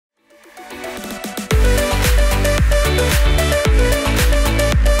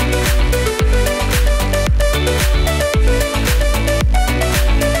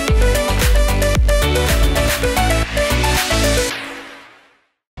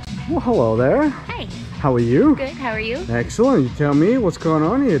Well, hello there. Hi. How are you? Good. How are you? Excellent. You tell me what's going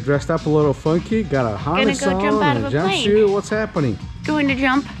on. You're dressed up a little funky. Got a harness Gonna go jump out on, of a a plane. jumpsuit. What's happening? Going to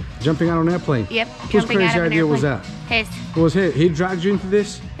jump. Jumping out of an airplane. Yep. Whose Jumping crazy out of an idea was airplane. that? His. What was he dragged you into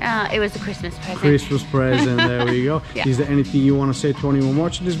this? It was a Christmas present. Christmas present. There we go. Yeah. Is there anything you want to say to anyone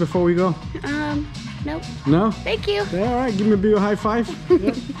watching this before we go? Nope. No? Thank you. Yeah, all right. Give me a big high five.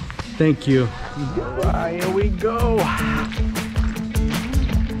 Yep. Thank you. All right, here we go.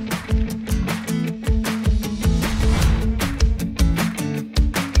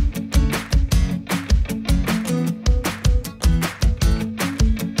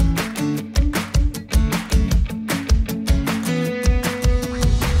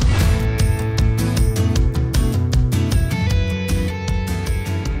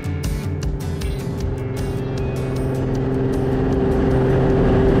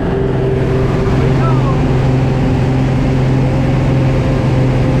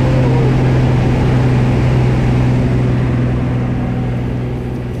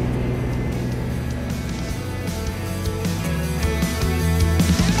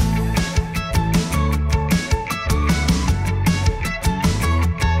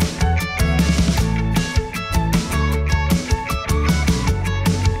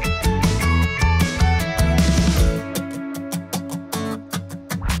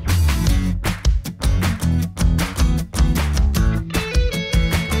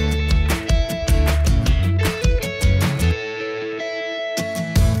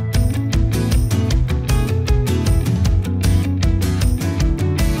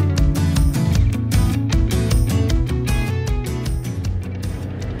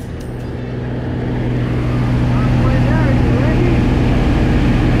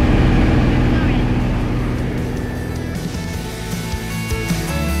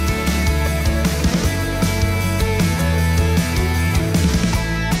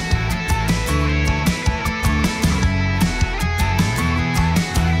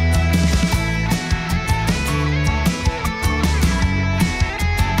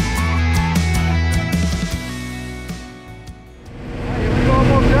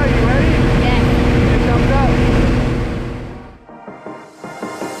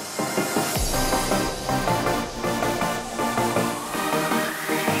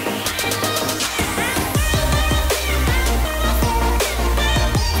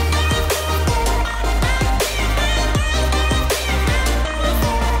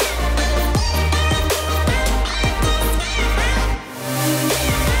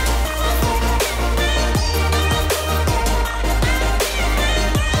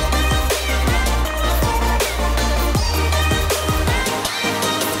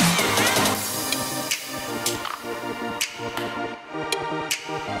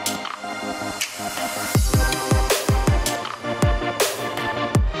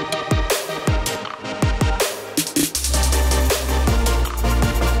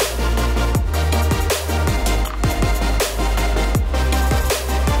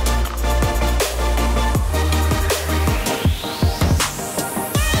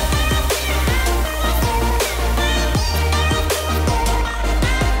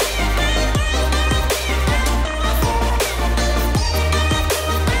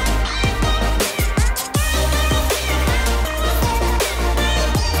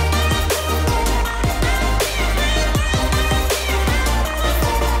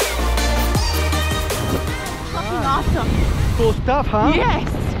 Cool stuff, huh? Yes.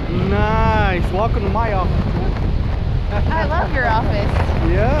 Nice. Welcome to my office. I love your office.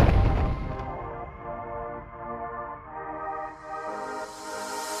 Yeah.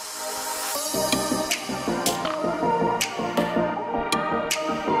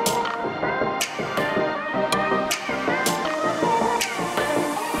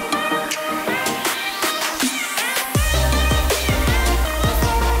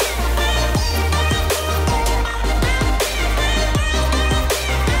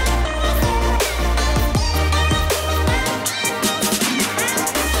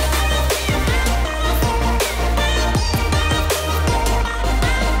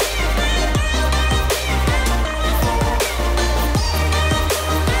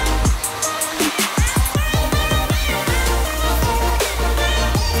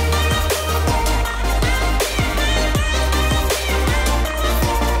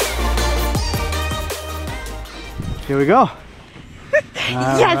 Here we go.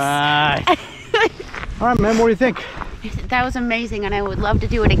 Yes. Right. All right, man, what do you think? That was amazing, and I would love to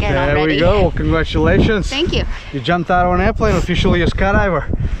do it again There already. we go. Well, congratulations. Thank you. You jumped out of an airplane, officially a skydiver.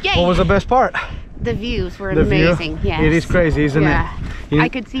 Yay. What was the best part? The views were The amazing. view? Yes. It is crazy, isn't Yeah. it? I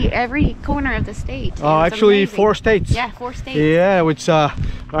could see every corner of the state. Oh, actually amazing. 4 states. Yeah, 4 states. Yeah, it's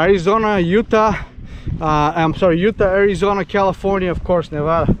Arizona, Utah. I'm sorry, Utah, Arizona, California, of course,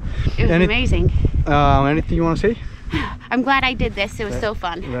 Nevada. It was amazing. Anything you want to say? I'm glad I did this. It was so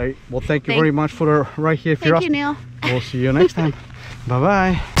fun. Right. Well, thank you very much for the right here. Thank you, Neil. We'll see you next time.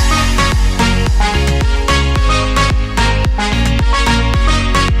 Bye-bye.